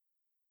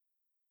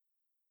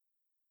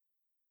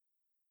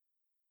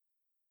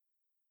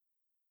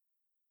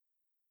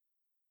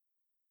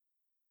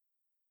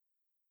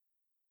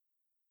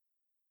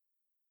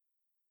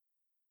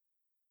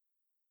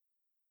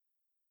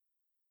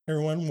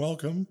Everyone,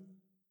 welcome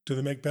to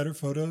the Make Better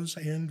Photos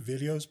and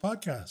Videos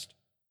podcast.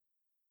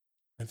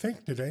 I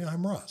think today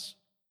I'm Ross.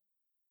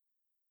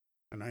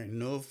 And I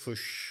know for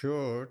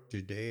sure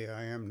today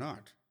I am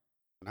not.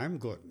 And I'm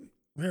Gordon.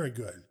 Very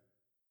good.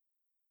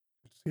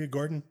 Good to see you,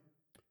 Gordon.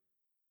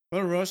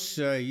 Well, Ross,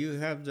 you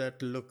have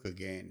that look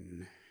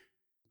again.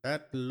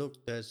 That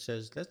look that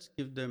says, let's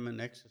give them an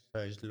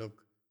exercise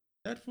look.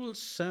 That will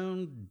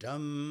sound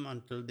dumb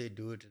until they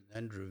do it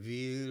and then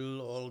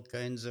reveal all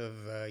kinds of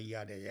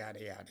yada,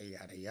 yada, yada,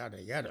 yada, yada,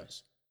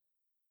 yadas.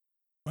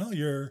 Well,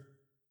 you're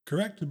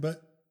correct,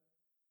 but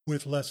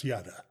with less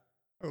yada.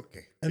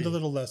 Okay. And a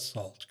little less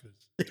salt,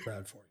 because it's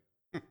bad for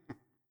you.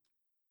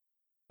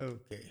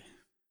 Okay.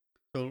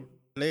 So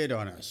lay it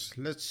on us.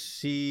 Let's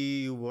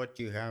see what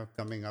you have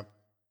coming up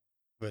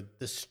with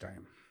this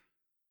time.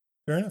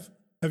 Fair enough.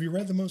 Have you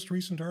read the most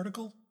recent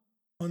article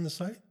on the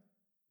site?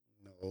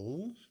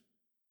 No.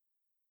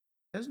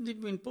 Hasn't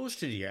it been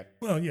posted yet?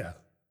 Well, yeah,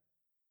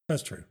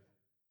 that's true.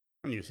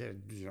 And you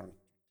said,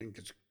 think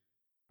it's,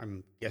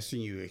 I'm guessing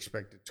you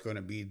expect it's going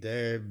to be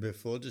there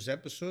before this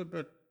episode,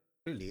 but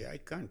really, I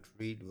can't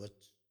read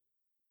what's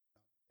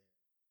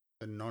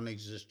the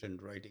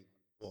non-existent writing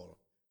on the wall.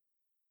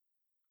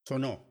 So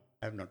no,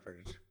 I have not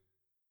read it.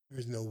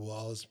 There's no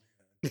walls,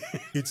 man.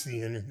 It's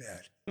the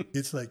internet.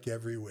 It's like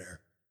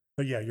everywhere.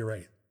 But yeah, you're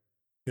right.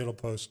 It'll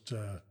post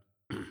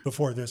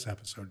before this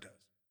episode does.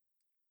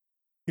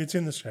 It's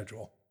in the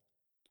schedule.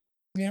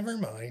 Never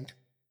mind.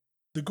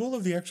 The goal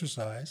of the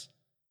exercise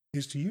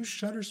is to use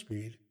shutter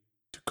speed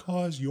to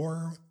cause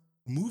your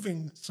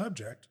moving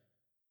subject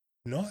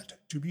not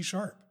to be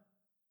sharp.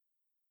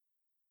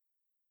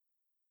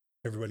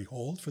 Everybody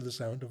hold for the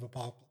sound of a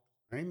pop.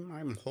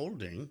 I'm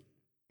holding.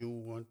 You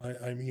want?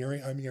 I'm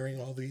hearing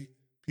all the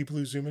people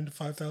who zoom into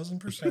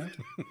 5,000%,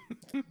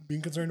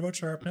 being concerned about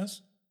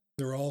sharpness.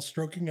 They're all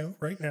stroking out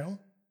right now,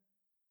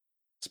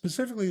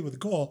 specifically with the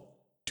goal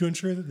to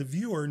ensure that the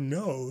viewer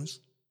knows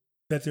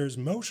that there's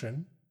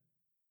motion,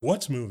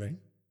 what's moving,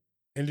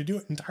 and to do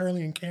it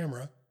entirely in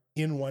camera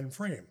in one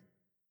frame.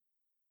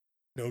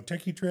 No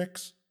techie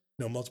tricks,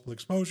 no multiple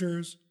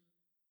exposures,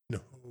 no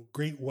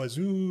great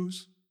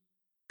wazoos,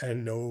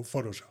 and no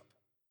Photoshop.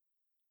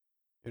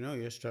 You know,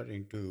 you're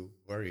starting to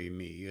worry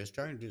me. You're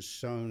starting to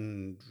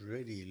sound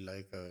really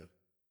like a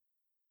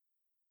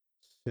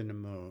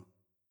cinema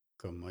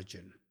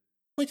curmudgeon.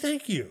 Why,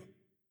 thank you.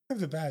 I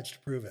have the badge to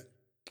prove it.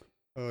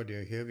 Oh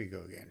dear, here we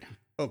go again.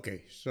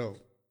 Okay, so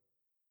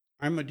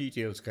I'm a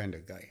details kind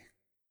of guy.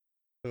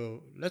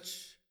 So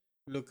let's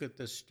look at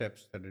the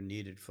steps that are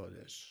needed for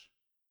this.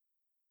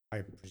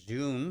 I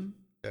presume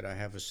that I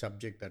have a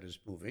subject that is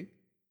moving,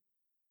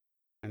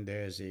 and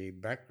there's a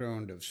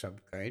background of some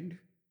kind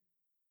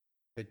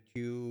that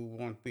you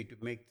want me to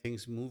make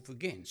things move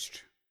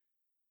against.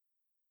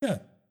 Yeah,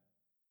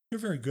 you're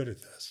very good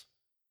at this.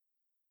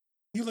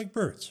 You like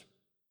birds.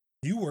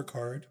 You work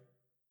hard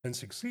and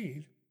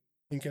succeed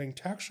in getting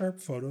tack-sharp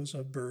photos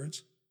of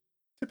birds,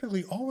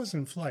 typically always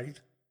in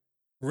flight,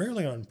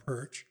 rarely on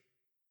perch,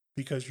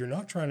 because you're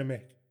not trying to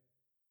make,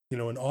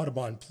 an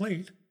Audubon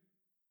plate,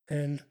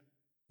 and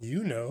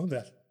you know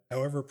that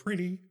however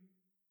pretty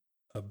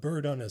a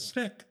bird on a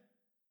stick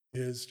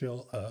is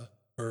still a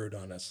bird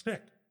on a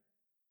stick.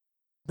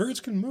 Birds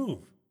can move.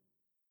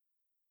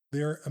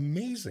 They're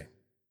amazing.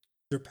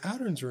 Their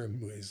patterns are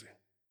amazing.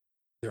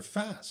 They're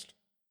fast.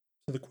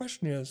 So the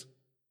question is,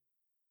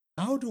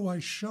 how do I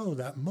show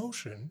that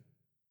motion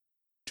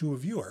to a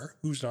viewer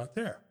who's not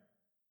there?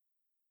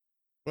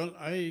 Well,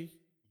 I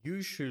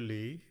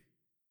usually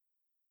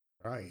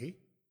try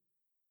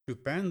to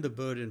pan the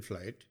bird in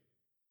flight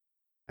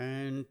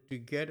and to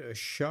get a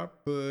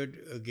sharp bird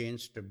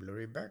against a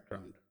blurry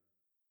background.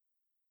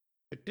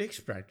 It takes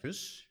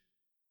practice,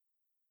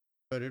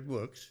 but it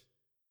works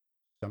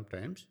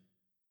sometimes.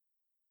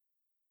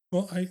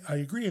 Well, I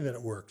agree that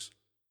it works,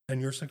 and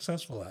you're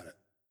successful at it.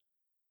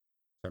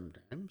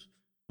 Sometimes.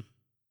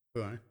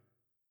 Go on.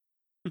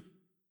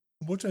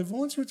 What I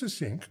want you to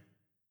think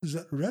is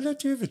that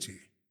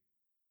relativity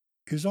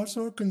is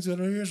also a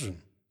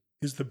consideration.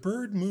 Is the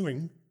bird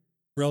moving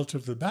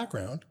relative to the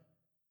background,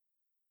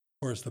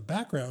 or is the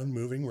background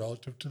moving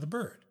relative to the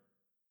bird?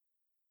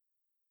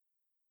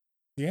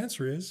 The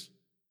answer is,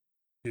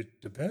 it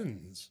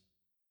depends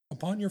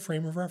upon your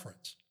frame of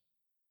reference.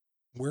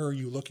 Where are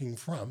you looking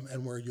from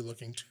and where are you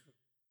looking to?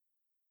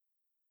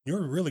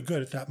 You're really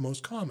good at that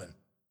most common,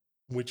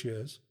 which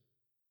is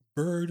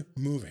bird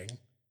moving,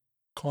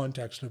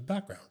 context of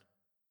background.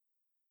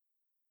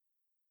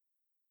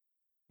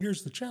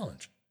 Here's the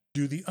challenge.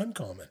 Do the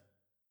uncommon.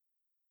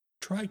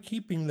 Try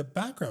keeping the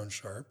background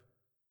sharp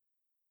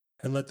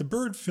and let the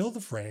bird fill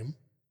the frame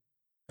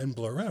and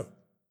blur out.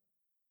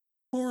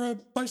 Or a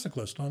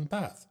bicyclist on the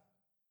path.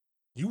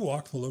 You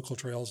walk the local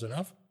trails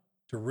enough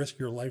to risk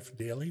your life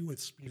daily with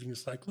speeding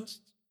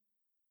cyclists.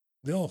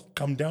 They'll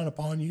come down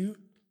upon you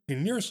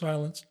in near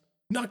silence,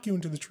 knock you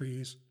into the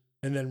trees,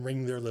 and then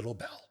ring their little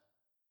bell.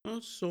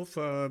 Well, so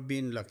far, I've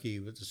been lucky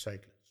with the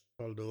cyclists.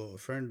 Although a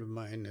friend of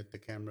mine at the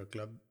camera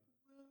club,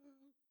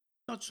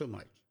 not so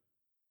much.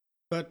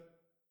 But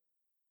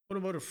What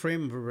about a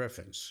frame of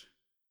reference?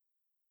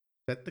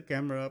 Set the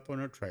camera up on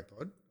a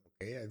tripod.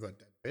 Okay, I got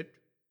that bit.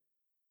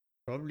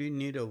 Probably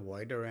need a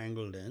wider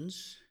angle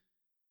lens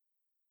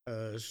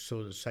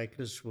so the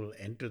cyclist will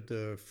enter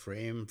the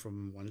frame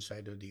from one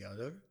side or the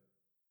other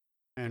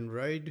and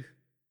ride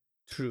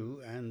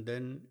through and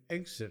then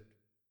exit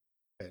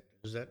it.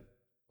 Is that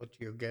what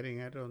you're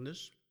getting at on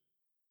this?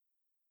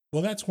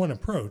 Well, that's one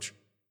approach,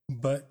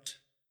 but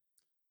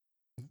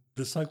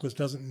the cyclist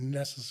doesn't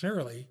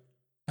necessarily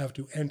have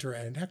to enter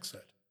and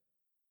exit.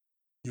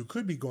 You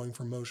could be going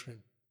for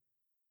motion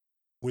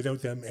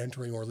without them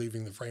entering or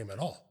leaving the frame at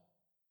all.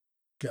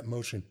 Get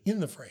motion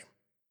in the frame.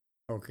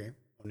 Okay,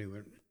 only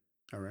one.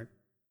 All right.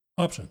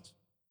 Options.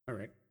 All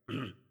right.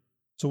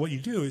 So what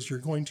you do is you're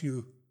going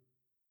to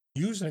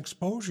use an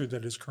exposure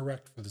that is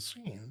correct for the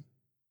scene,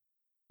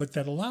 but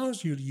that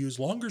allows you to use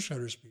longer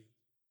shutter speed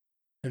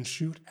and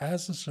shoot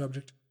as the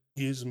subject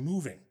is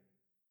moving.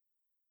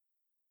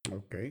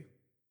 Okay.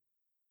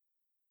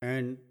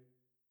 And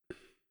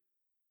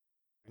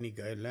any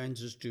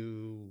guidelines as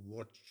to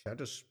what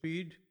shutter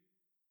speed?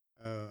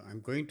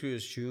 I'm going to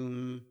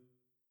assume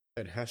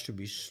that has to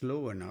be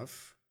slow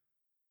enough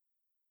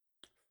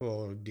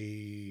for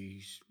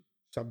the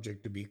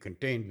subject to be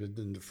contained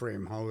within the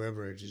frame,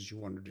 however it is you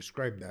want to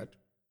describe that.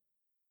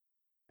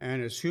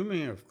 And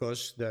assuming, of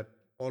course, that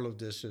all of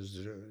this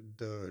is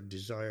the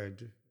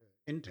desired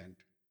intent.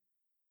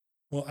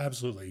 Well,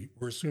 absolutely.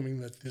 We're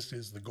assuming that this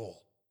is the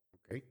goal.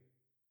 Okay.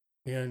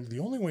 And the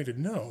only way to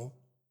know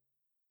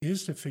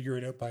is to figure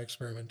it out by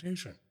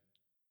experimentation.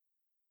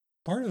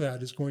 Part of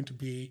that is going to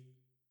be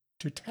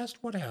to test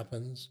what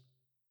happens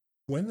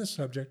when the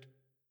subject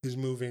is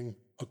moving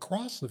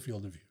across the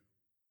field of view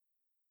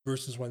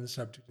versus when the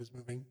subject is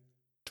moving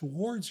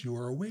towards you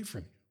or away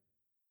from you.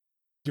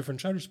 Different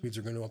shutter speeds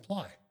are going to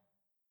apply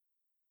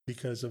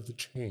because of the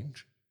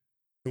change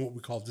in what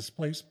we call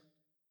displacement.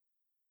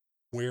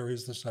 Where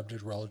is the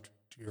subject relative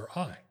to your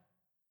eye?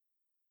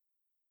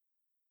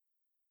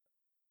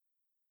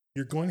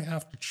 You're going to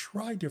have to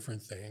try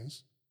different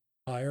things,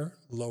 higher,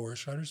 lower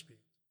shutter speeds.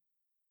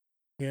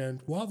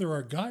 And while there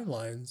are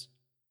guidelines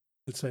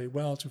that say,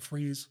 well, to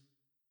freeze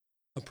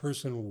a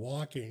person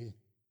walking,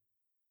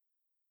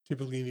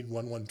 typically you need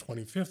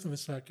 1/125th of a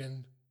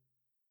second.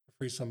 To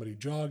freeze somebody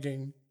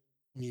jogging,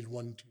 you need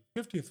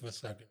 1/250th of a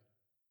second.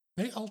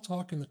 They all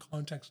talk in the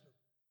context of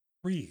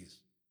freeze.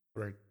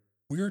 Right.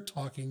 We're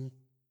talking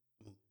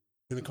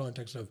in the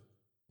context of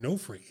no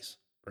freeze.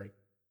 Right.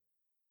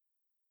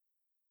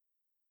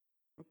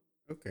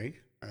 Okay.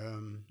 I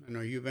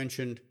know you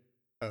mentioned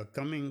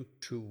coming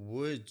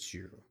towards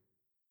you.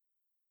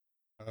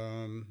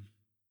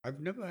 I've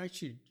never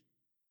actually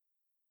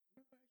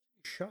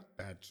shot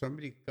that.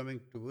 Somebody coming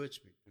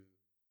towards me.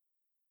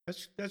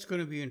 That's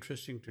going to be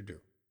interesting to do.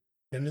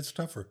 And it's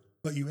tougher.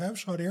 But you have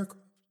shot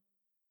aircraft.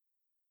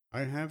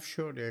 I have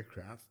shot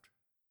aircraft.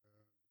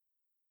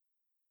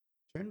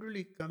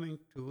 Generally coming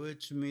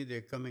towards me,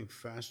 they're coming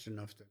fast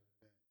enough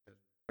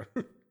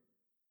that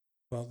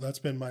Well, that's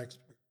been my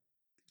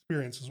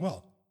experience as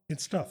well.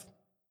 It's tough.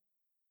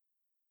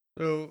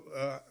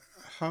 So,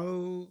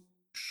 how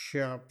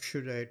sharp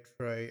should I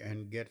try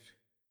and get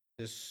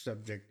this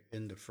subject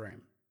in the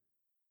frame?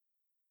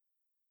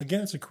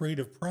 Again, it's a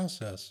creative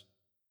process.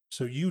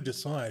 So you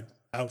decide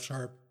how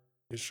sharp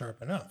is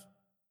sharp enough.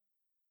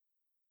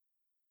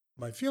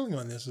 My feeling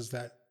on this is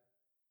that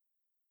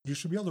you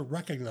should be able to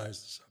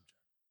recognize the subject,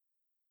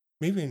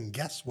 maybe even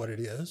guess what it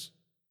is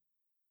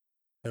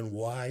and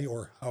why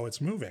or how it's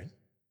moving.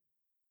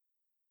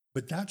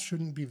 But that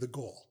shouldn't be the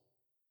goal.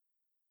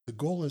 The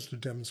goal is to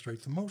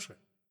demonstrate the motion.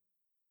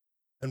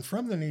 And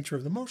from the nature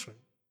of the motion,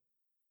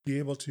 be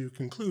able to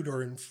conclude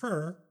or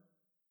infer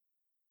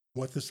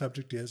what the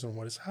subject is and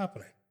what is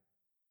happening.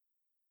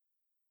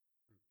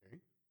 Okay.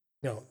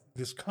 Now,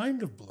 this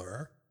kind of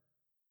blur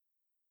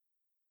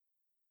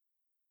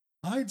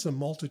hides a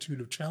multitude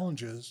of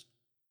challenges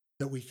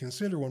that we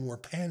consider when we're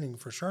panning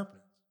for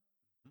sharpness.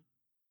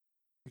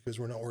 Because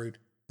we're not worried,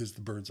 is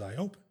the bird's eye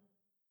open?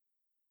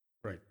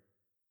 Right.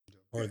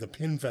 Or the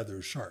pin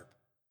feathers sharp?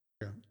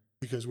 Yeah.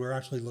 Because we're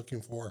actually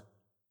looking for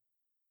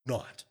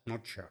not.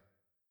 Not sharp.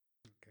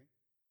 Okay.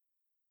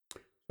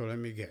 So let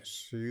me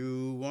guess.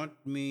 You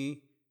want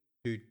me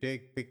to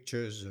take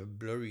pictures of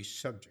blurry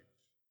subjects.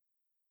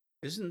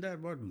 Isn't that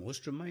what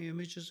most of my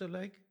images are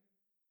like?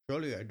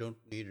 Surely I don't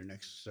need an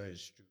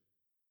exercise to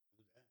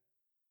do that.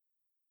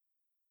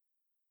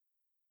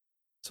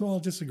 So I'll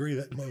disagree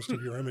that most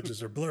of your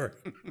images are blurry.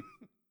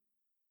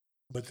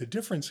 But the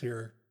difference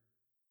here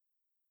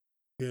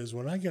is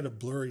when I get a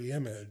blurry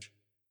image,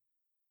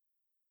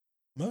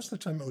 most of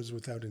the time it was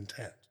without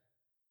intent.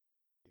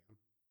 Yeah.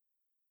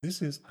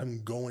 This is,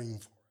 I'm going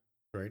for it.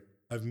 Right.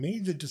 I've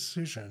made the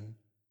decision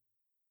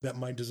that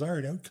my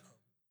desired outcome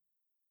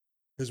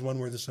is one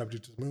where the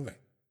subject is moving.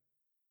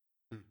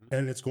 Mm-hmm.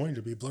 And it's going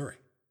to be blurry.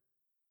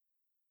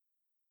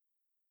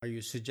 Are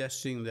you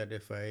suggesting that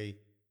if I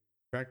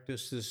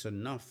practice this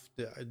enough,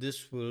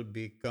 this will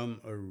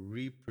become a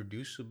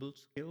reproducible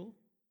skill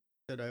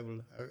that I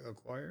will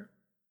acquire?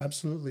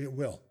 Absolutely, it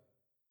will.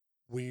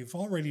 we've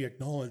already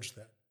acknowledged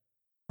that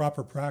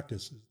proper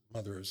practice is the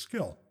mother of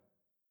skill.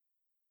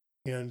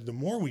 And the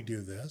more we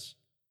do this,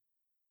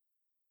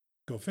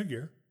 go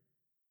figure,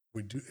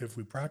 if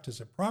we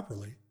practice it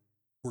properly,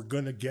 we're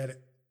going to get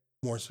it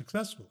more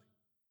successfully.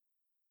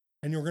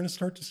 And you're going to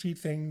start to see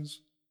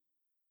things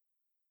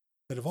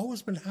that have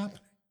always been happening,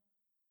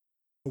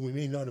 but we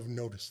may not have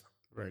noticed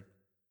them. Right.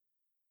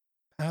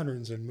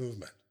 Patterns in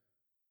movement.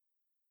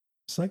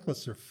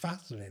 Cyclists are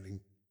fascinating,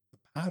 the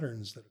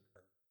patterns that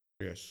occur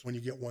Yes. when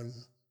you get one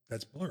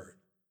that's blurred.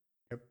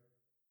 Yep.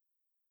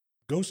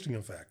 Ghosting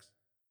effects.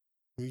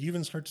 We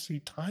even start to see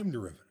time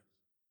derivatives,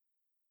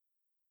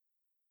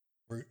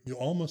 where you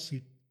almost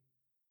see,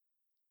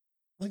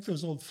 like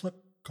those old flip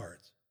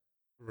cards,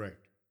 Right.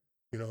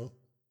 you know,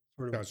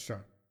 That's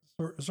right.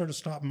 sort of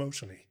stop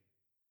motion-y.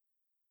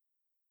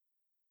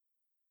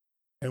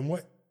 And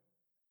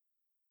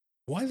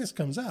why this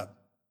comes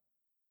up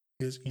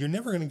is you're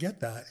never going to get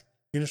that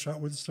in a shot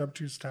with a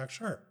sub-2 stack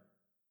sharp.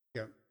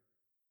 Yeah.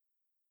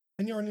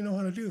 And you already know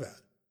how to do that.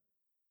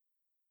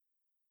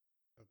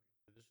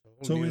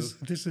 Okay.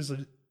 This is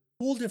a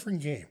whole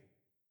different game.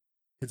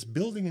 It's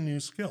building a new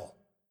skill.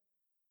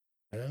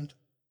 And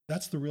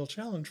that's the real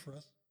challenge for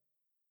us.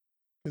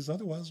 Because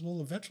otherwise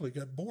we'll eventually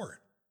get bored.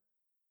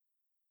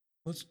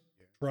 Let's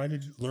try to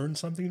learn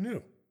something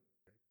new.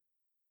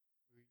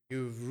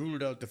 You've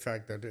ruled out the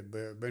fact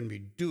that when we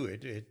do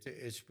it,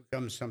 it's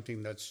become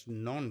something that's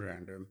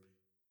non-random.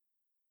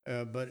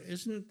 But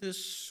isn't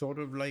this sort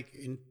of like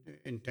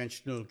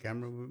intentional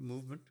camera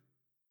movement?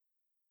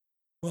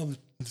 Well,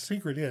 the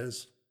secret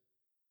is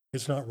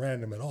it's not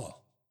random at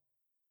all.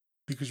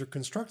 Because you're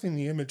constructing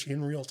the image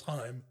in real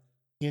time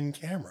in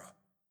camera.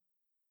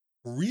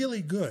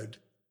 Really good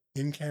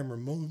in-camera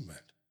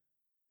movement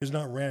is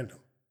not random.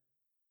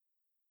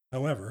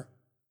 However,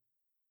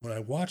 when I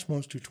watch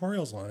most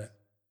tutorials on it,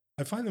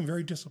 I find them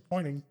very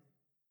disappointing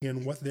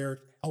in what they're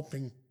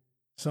helping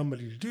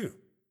somebody to do.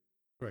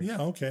 Right.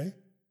 Yeah, okay.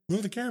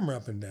 Move the camera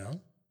up and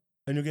down,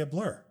 and you'll get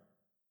blur.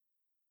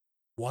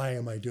 Why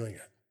am I doing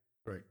it?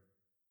 Right.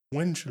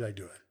 When should I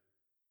do it?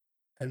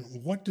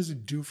 And what does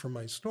it do for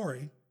my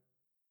story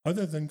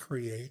other than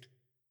create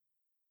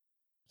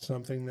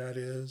something that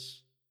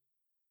is,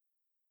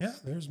 yeah,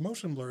 there's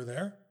motion blur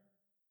there.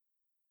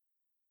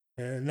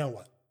 And now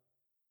what?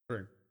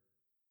 Right.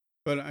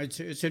 Well,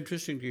 it's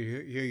interesting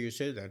to hear you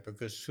say that,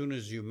 because as soon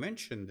as you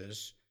mentioned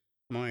this,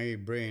 my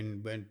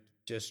brain went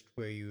just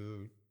where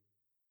you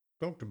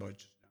talked about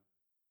just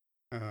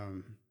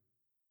now.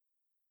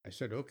 I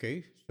said,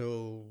 okay,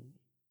 so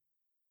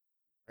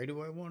why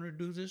do I want to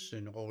do this?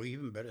 And or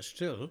even better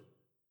still,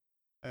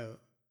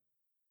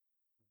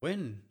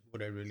 when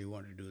would I really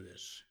want to do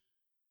this?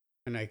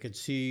 And I could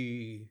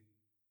see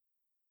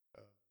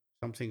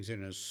some things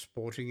in a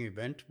sporting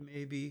event,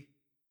 maybe.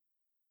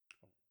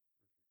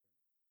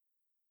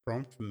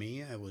 Prompt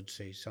me, I would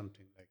say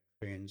something like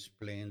trains,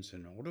 planes,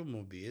 and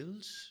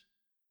automobiles.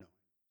 No,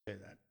 I say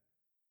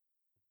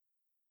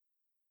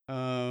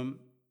that.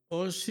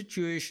 Or a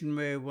situation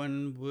where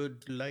one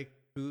would like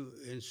to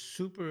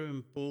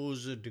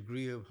superimpose a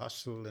degree of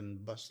hustle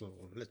and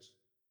bustle.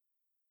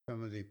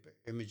 Some of the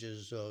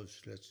images of,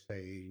 let's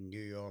say, New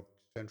York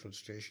Central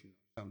Station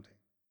or something,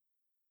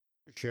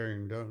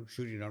 shooting down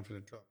from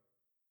the top.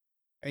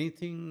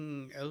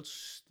 Anything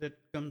else that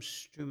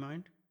comes to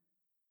mind?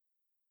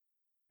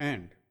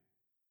 And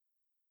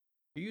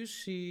do you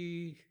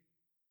see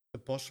the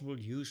possible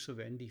use of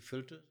ND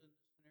filters in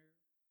this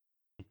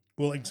scenario?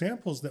 Well,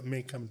 examples that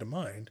may come to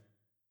mind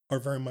are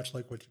very much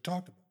like what you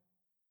talked about.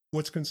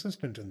 What's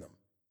consistent in them?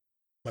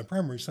 My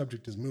primary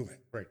subject is moving.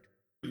 Right.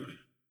 And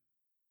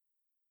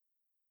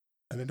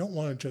I don't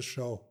want to just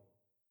show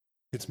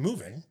it's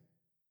moving.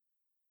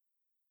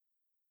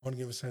 I want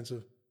to give a sense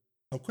of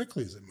how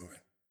quickly is it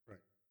moving?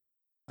 Right.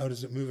 How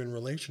does it move in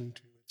relation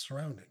to its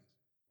surroundings?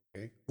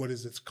 Okay. What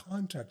is its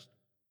context?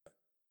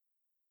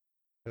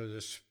 So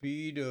the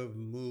speed of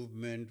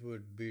movement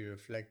would be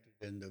reflected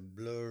in the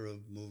blur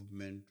of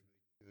movement,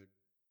 which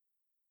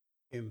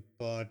would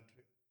impart a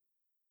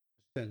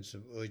sense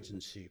of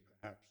urgency,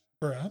 perhaps.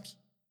 Perhaps.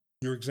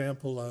 Your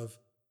example of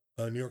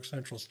New York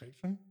Central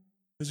Station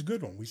is a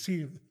good one. We've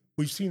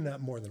seen that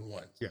more than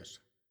once. Yes.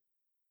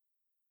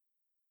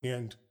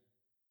 And,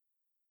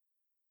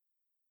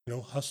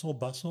 hustle,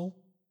 bustle.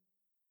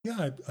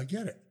 Yeah, I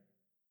get it.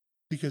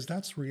 Because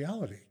that's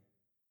reality.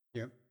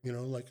 Yep.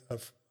 Like a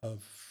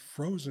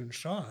frozen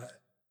shot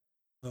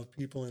of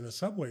people in a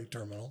subway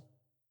terminal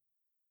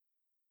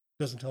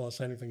doesn't tell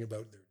us anything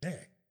about their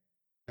day.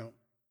 No.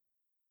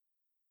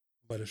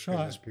 But a shot.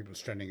 There's people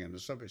standing in the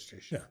subway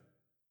station. Yeah.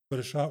 But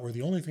a shot where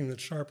the only thing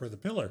that's sharp are the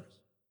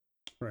pillars.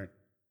 Right.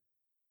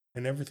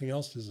 And everything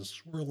else is a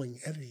swirling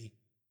eddy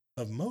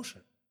of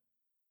motion.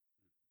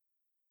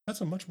 That's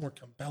a much more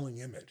compelling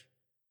image.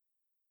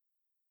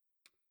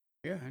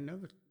 Yeah, I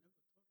never thought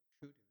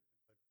of shooting.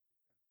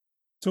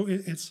 So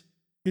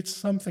it's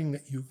something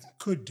that you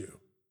could do.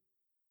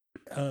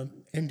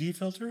 ND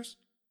filters,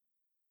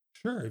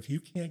 sure. If you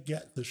can't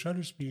get the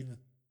shutter speed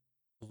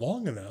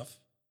long enough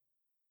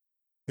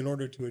in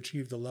order to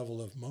achieve the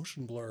level of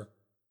motion blur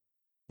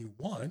you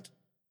want,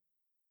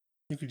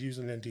 you could use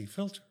an ND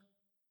filter.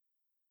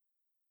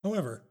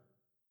 However,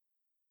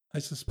 I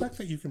suspect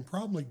that you can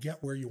probably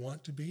get where you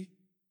want to be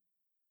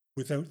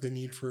without the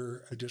need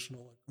for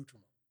additional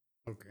accoutrement.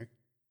 Okay.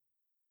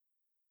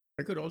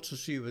 I could also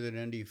see with an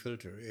ND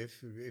filter,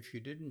 if you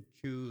didn't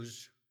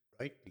choose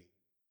rightly,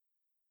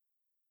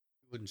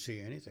 you wouldn't see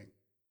anything.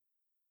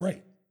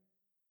 Right.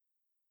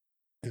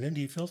 An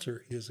ND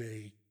filter is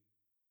a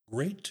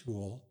great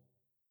tool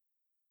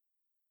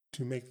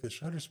to make the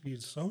shutter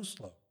speed so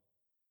slow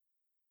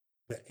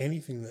that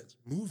anything that's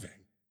moving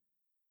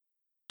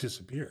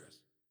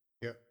disappears.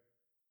 Yeah.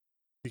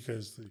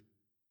 Because the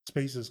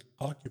space is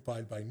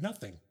occupied by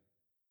nothing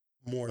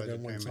more By the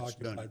than when it's time it's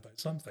done. occupied by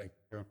something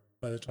Sure.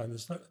 by the time the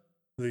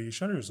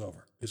shutter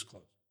is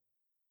closed.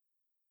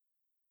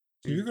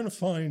 So you're going to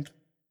find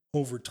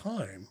over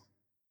time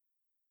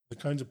the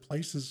kinds of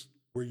places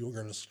where you're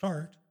going to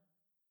start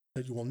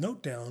that you will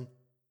note down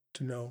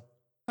to know,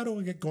 how do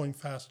I get going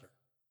faster?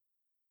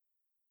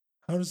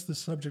 How does the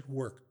subject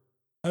work?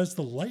 How does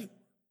the light work?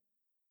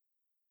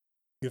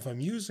 If I'm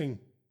using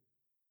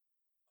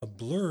a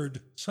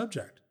blurred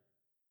subject,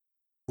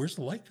 where's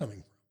the light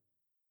coming from?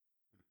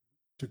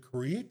 To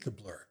create the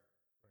blur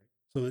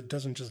so that it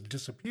doesn't just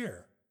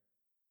disappear.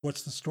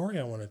 What's the story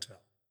I want to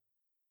tell?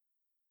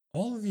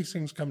 All of these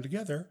things come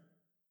together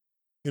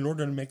in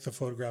order to make the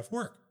photograph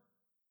work.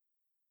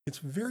 It's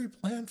very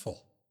planful.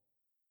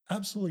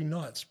 Absolutely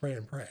not spray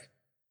and pray.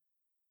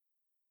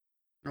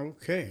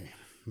 Okay.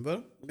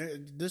 Well,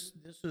 this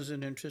is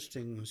an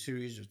interesting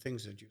series of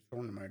things that you've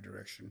thrown in my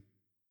direction.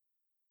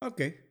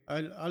 Okay,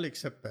 I'll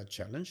accept that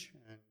challenge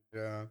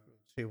and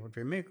see what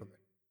we make of it.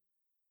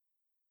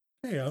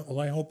 Hey, well,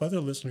 I hope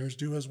other listeners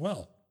do as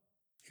well.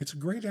 It's a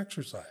great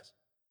exercise.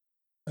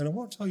 And I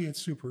won't tell you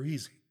it's super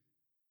easy.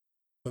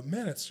 But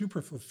man, it's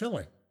super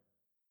fulfilling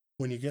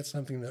when you get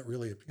something that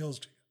really appeals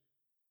to you.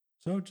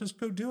 So just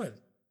go do it.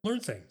 Learn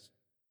things.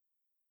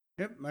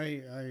 Yep,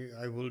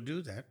 I will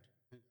do that.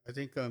 I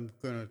think I'm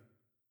going to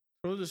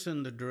throw this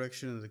in the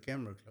direction of the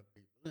Camera Club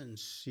people and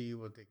see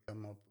what they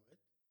come up with.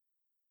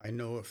 I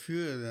know a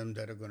few of them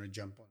that are going to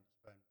jump on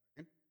this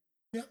bandwagon.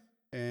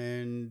 Yeah.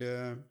 And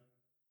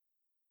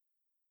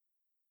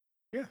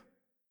yeah,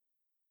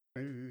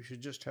 maybe we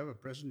should just have a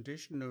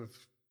presentation of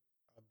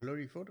a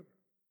blurry photograph.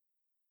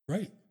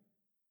 Right.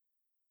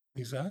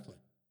 Exactly.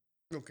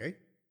 Okay.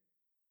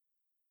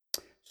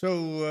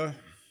 So,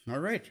 all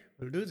right,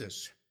 we'll do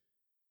this.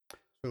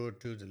 So,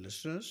 to the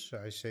listeners,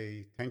 I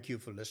say thank you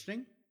for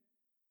listening.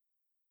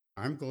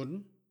 I'm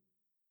Gordon.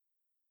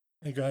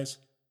 Hey guys,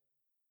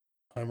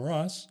 I'm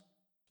Ross.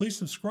 Please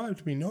subscribe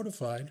to be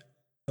notified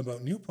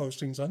about new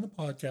postings on the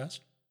podcast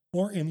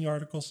or in the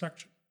article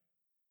section.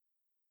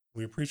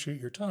 We appreciate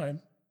your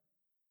time,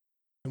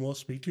 and we'll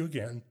speak to you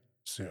again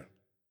soon.